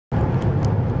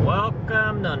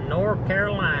Welcome to North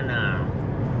Carolina.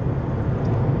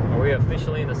 Are we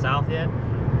officially in the South yet? I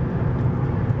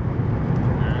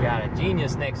got a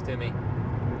genius next to me.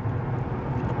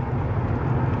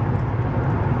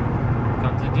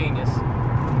 Comes a genius.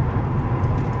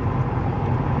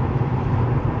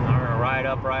 I'm gonna ride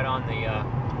up right on the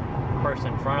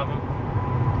person in front of him.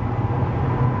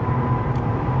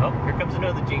 Oh, here comes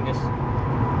another genius.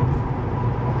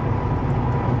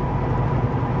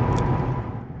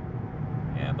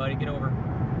 Yeah, buddy, get over.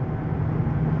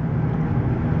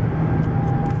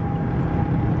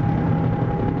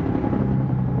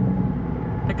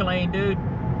 Pick a lane, dude.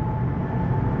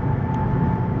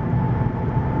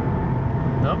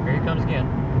 Oh, here he comes again.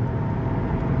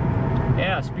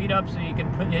 Yeah, speed up so you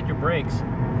can hit your brakes.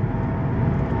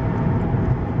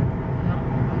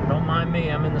 Don't mind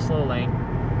me, I'm in the slow lane.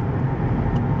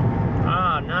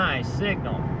 Ah, nice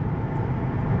signal.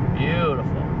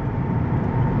 Beautiful.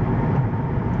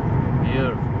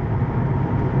 Beautiful.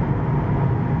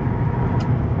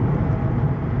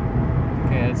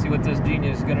 Okay, let's see what this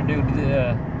genius is gonna do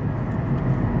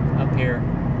up here.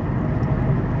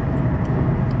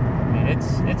 I mean,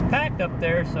 it's packed up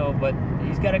there, so but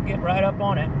he's got to get right up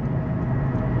on it.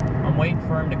 I'm waiting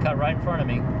for him to cut right in front of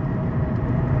me.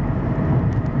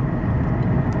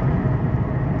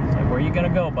 It's like, where you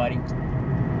gonna go, buddy?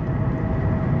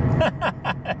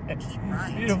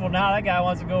 Right. Beautiful. Now that guy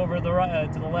wants to go over the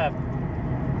right to the left.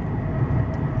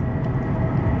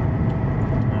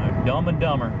 Dumb and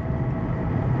Dumber.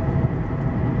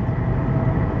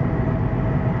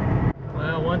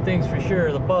 Well, one thing's for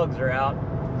sure, the bugs are out.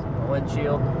 My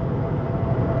windshield.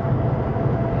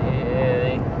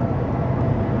 Yeah,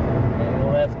 they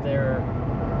left their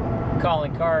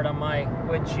calling card on my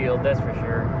windshield, that's for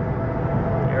sure.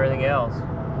 Everything else.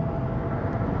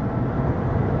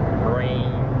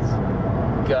 Brains,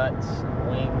 guts,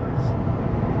 wings.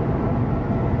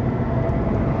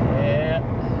 Yeah.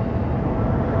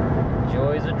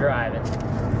 Joys of driving.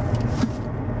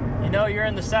 You know you're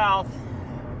in the South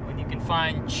when you can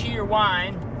find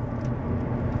Cheerwine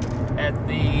at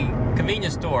the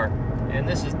convenience store, and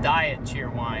this is diet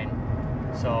Cheerwine.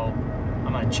 So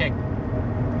I'm gonna check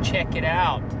it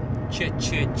out. Ch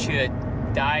Ch Ch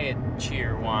diet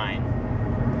Cheerwine.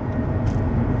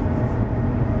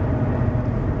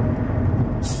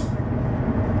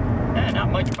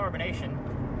 Not much carbonation.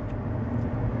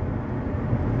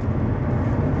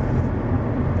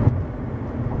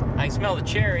 I can smell the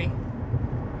cherry.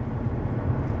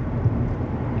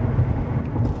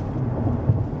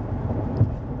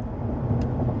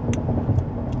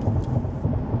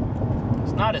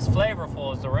 It's not as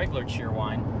flavorful as the regular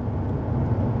Cheerwine.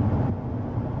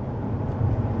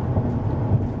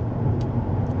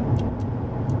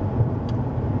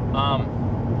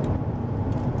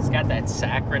 It's got that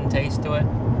saccharine taste to it.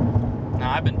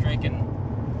 Now I've been drinking,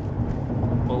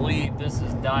 believe this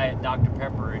is Diet Dr.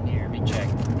 Pepper in here. Let me check.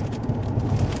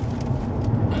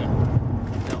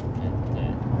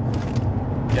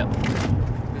 Yep.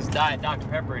 This is Diet Dr.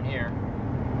 Pepper in here.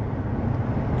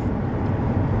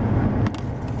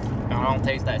 I don't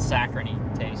taste that saccharine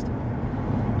taste.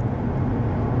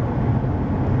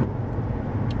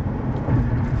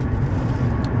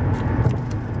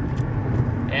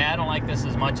 Yeah, I don't like this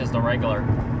as much as the regular.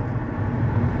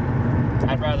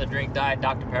 I'd rather drink Diet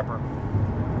Dr. Pepper.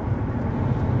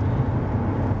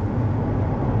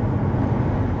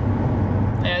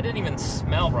 Yeah, it didn't even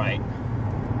smell right.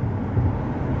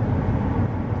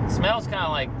 It smells kind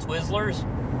of like Twizzlers.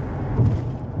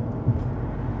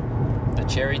 The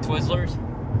cherry Twizzlers.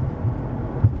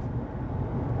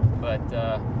 But,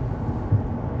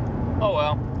 oh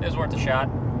well, it was worth a shot.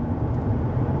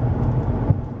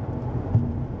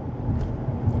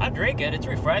 I drink it, it's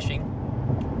refreshing.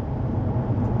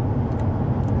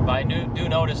 But I do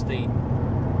notice the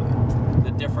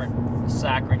different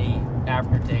saccharine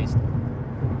aftertaste.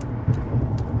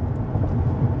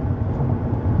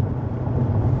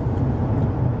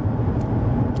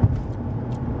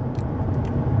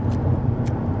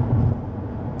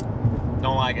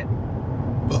 Don't like it.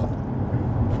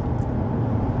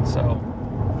 So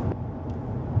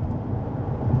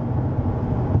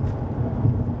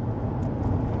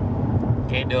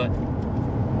can't do it.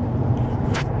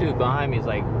 Dude behind me is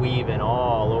like weaving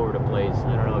all over the place.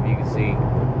 I don't know if you can see.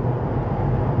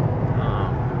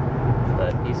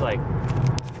 But he's like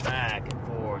back and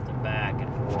forth and back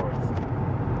and forth.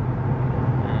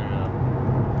 I don't know.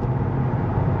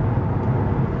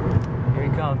 Here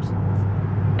he comes.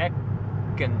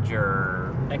 Eckinger.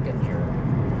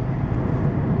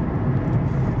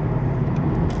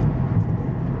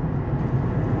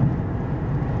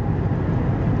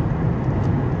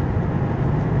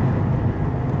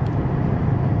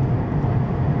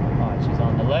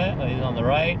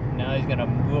 right. Now he's gonna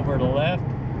move over to the left.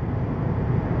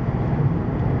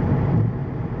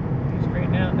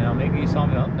 Straighten out now. Maybe you saw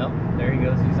me. Oh, no. There he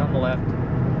goes. He's on the left.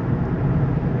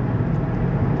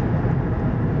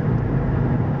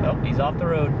 Oh, he's off the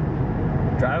road.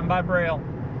 Driving by Braille.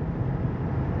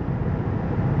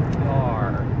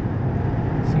 Yar.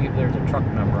 See if there's a truck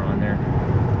number on there.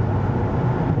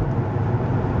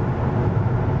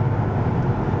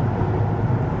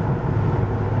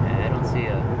 Yeah, I don't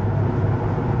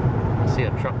see a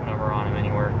truck number on him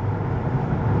anywhere.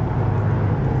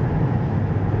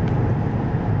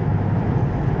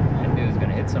 I knew he was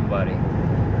gonna hit somebody.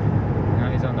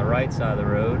 Now he's on the right side of the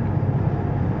road.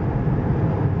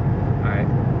 Alright.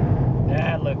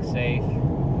 That looks safe.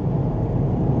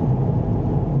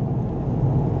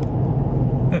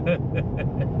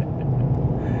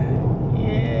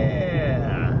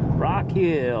 Yeah, Rock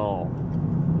Hill,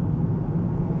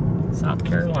 South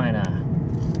Carolina.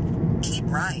 Keep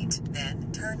right,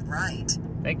 then turn right.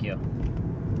 Thank you.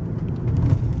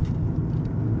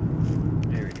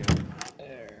 There we go.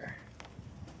 There.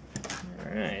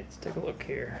 All right, let's take a look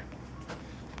here.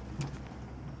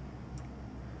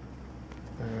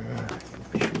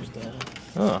 Put my shoes down.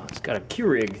 Oh, it's got a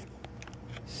Keurig.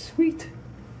 Sweet.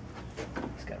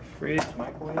 It's got a fridge,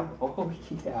 microwave. Oh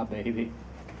yeah, baby.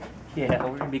 Yeah,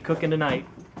 we're gonna be cooking tonight.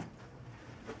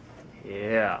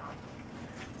 Yeah.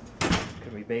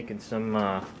 Gonna be making some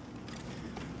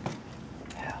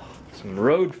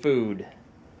road food.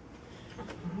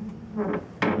 I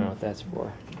don't know what that's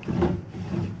for.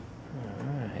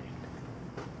 Alright.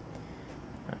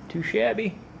 Not too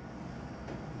shabby.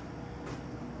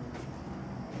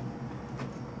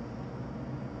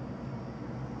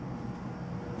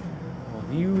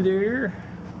 View there.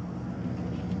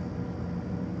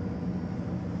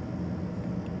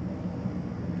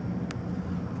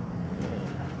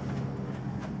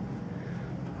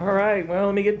 All right, well,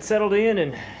 let me get settled in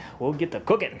and we'll get to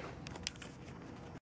cooking.